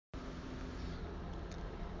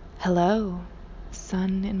Hello,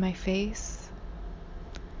 sun in my face.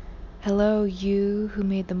 Hello, you who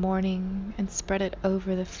made the morning and spread it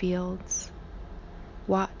over the fields.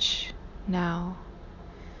 Watch now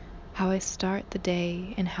how I start the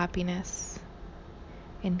day in happiness,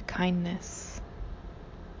 in kindness.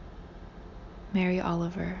 Mary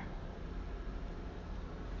Oliver.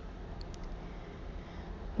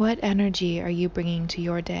 What energy are you bringing to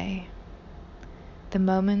your day? The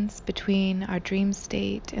moments between our dream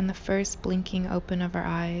state and the first blinking open of our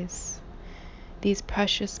eyes, these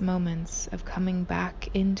precious moments of coming back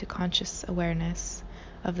into conscious awareness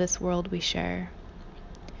of this world we share.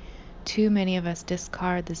 Too many of us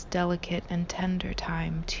discard this delicate and tender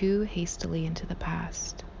time too hastily into the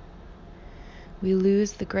past. We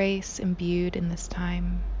lose the grace imbued in this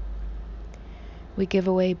time. We give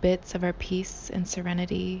away bits of our peace and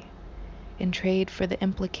serenity in trade for the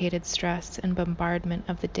implicated stress and bombardment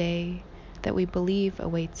of the day that we believe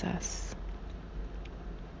awaits us.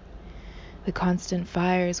 The constant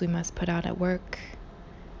fires we must put out at work,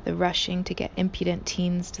 the rushing to get impudent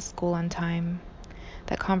teens to school on time,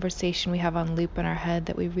 that conversation we have on loop in our head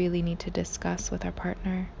that we really need to discuss with our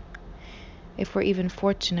partner, if we're even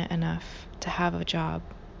fortunate enough to have a job,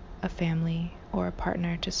 a family, or a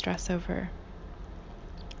partner to stress over.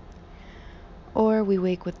 Or we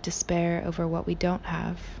wake with despair over what we don't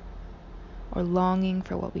have, or longing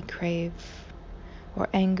for what we crave, or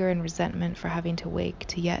anger and resentment for having to wake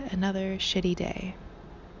to yet another shitty day.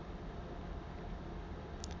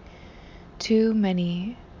 Too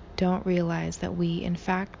many don't realize that we, in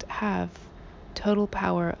fact, have total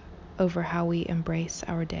power over how we embrace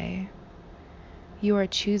our day. You are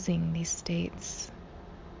choosing these states.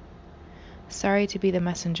 Sorry to be the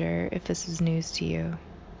messenger if this is news to you.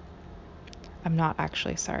 I'm not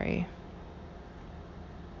actually sorry.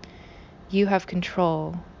 You have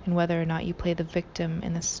control in whether or not you play the victim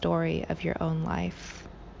in the story of your own life.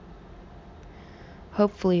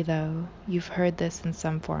 Hopefully, though, you've heard this in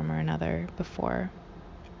some form or another before,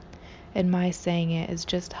 and my saying it is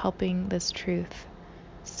just helping this truth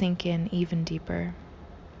sink in even deeper.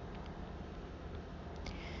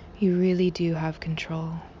 You really do have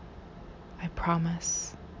control, I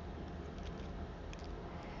promise.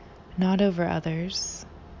 Not over others,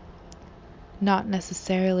 not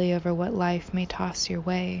necessarily over what life may toss your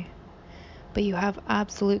way, but you have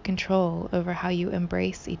absolute control over how you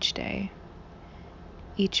embrace each day,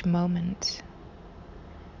 each moment.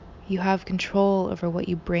 You have control over what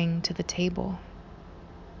you bring to the table.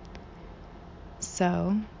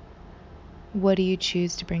 So, what do you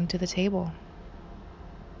choose to bring to the table?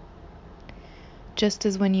 Just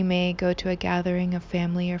as when you may go to a gathering of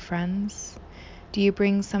family or friends, do you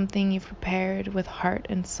bring something you've prepared with heart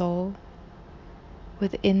and soul,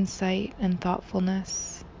 with insight and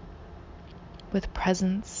thoughtfulness, with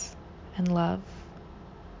presence and love,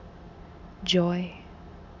 joy?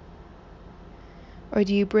 Or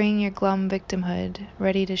do you bring your glum victimhood,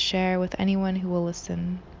 ready to share with anyone who will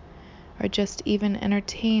listen, or just even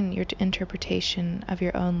entertain your interpretation of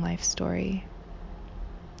your own life story?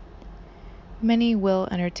 Many will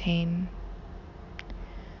entertain,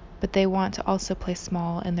 but they want to also play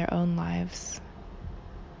small in their own lives.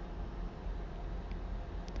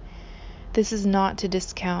 This is not to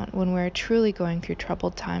discount when we're truly going through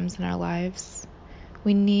troubled times in our lives.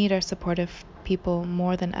 We need our supportive people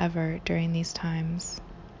more than ever during these times.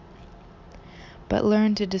 But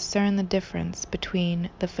learn to discern the difference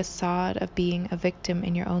between the facade of being a victim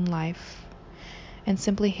in your own life and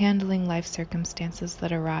simply handling life circumstances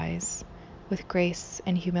that arise with grace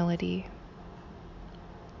and humility.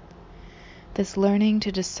 This learning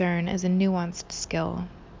to discern is a nuanced skill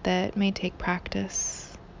that may take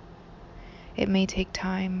practice. It may take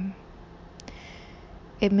time.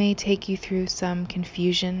 It may take you through some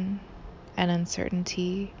confusion and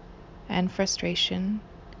uncertainty and frustration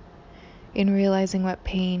in realizing what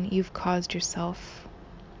pain you've caused yourself.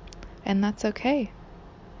 And that's okay.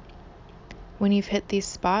 When you've hit these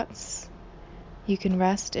spots, you can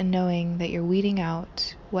rest in knowing that you're weeding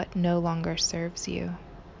out what no longer serves you.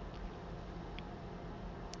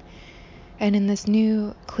 And in this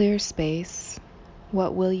new, clear space,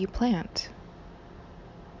 what will you plant?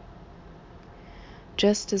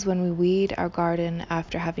 Just as when we weed our garden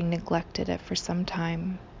after having neglected it for some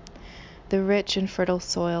time, the rich and fertile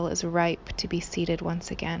soil is ripe to be seeded once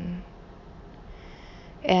again.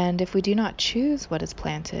 And if we do not choose what is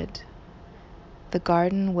planted, the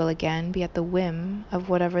garden will again be at the whim of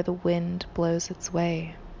whatever the wind blows its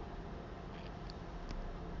way.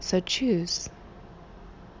 So choose.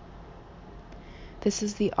 This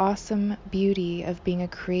is the awesome beauty of being a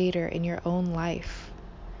creator in your own life.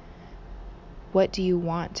 What do you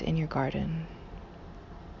want in your garden?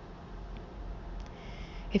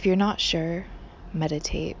 If you're not sure,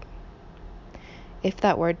 meditate. If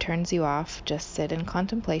that word turns you off, just sit in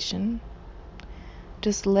contemplation.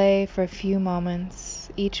 Just lay for a few moments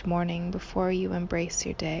each morning before you embrace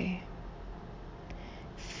your day.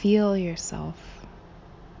 Feel yourself.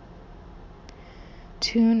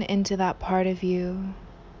 Tune into that part of you,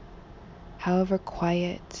 however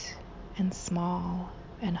quiet and small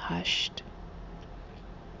and hushed,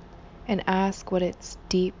 and ask what its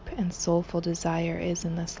deep and soulful desire is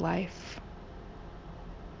in this life.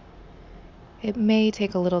 It may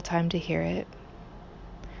take a little time to hear it,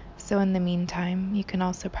 so in the meantime, you can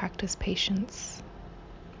also practice patience.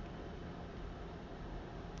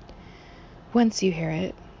 Once you hear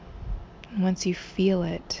it, once you feel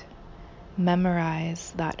it,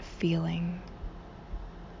 memorize that feeling.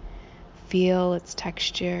 Feel its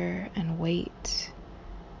texture and weight,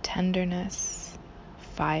 tenderness,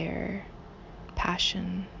 fire,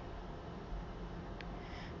 passion.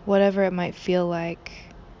 Whatever it might feel like,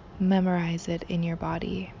 memorize it in your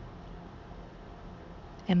body.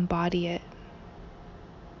 Embody it.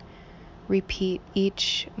 Repeat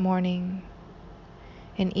each morning,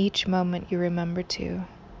 in each moment you remember to,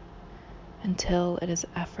 until it is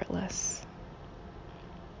effortless.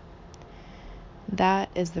 That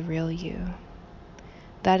is the real you.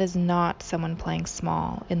 That is not someone playing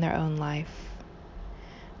small in their own life.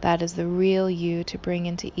 That is the real you to bring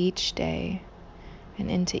into each day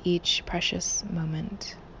and into each precious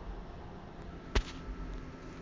moment.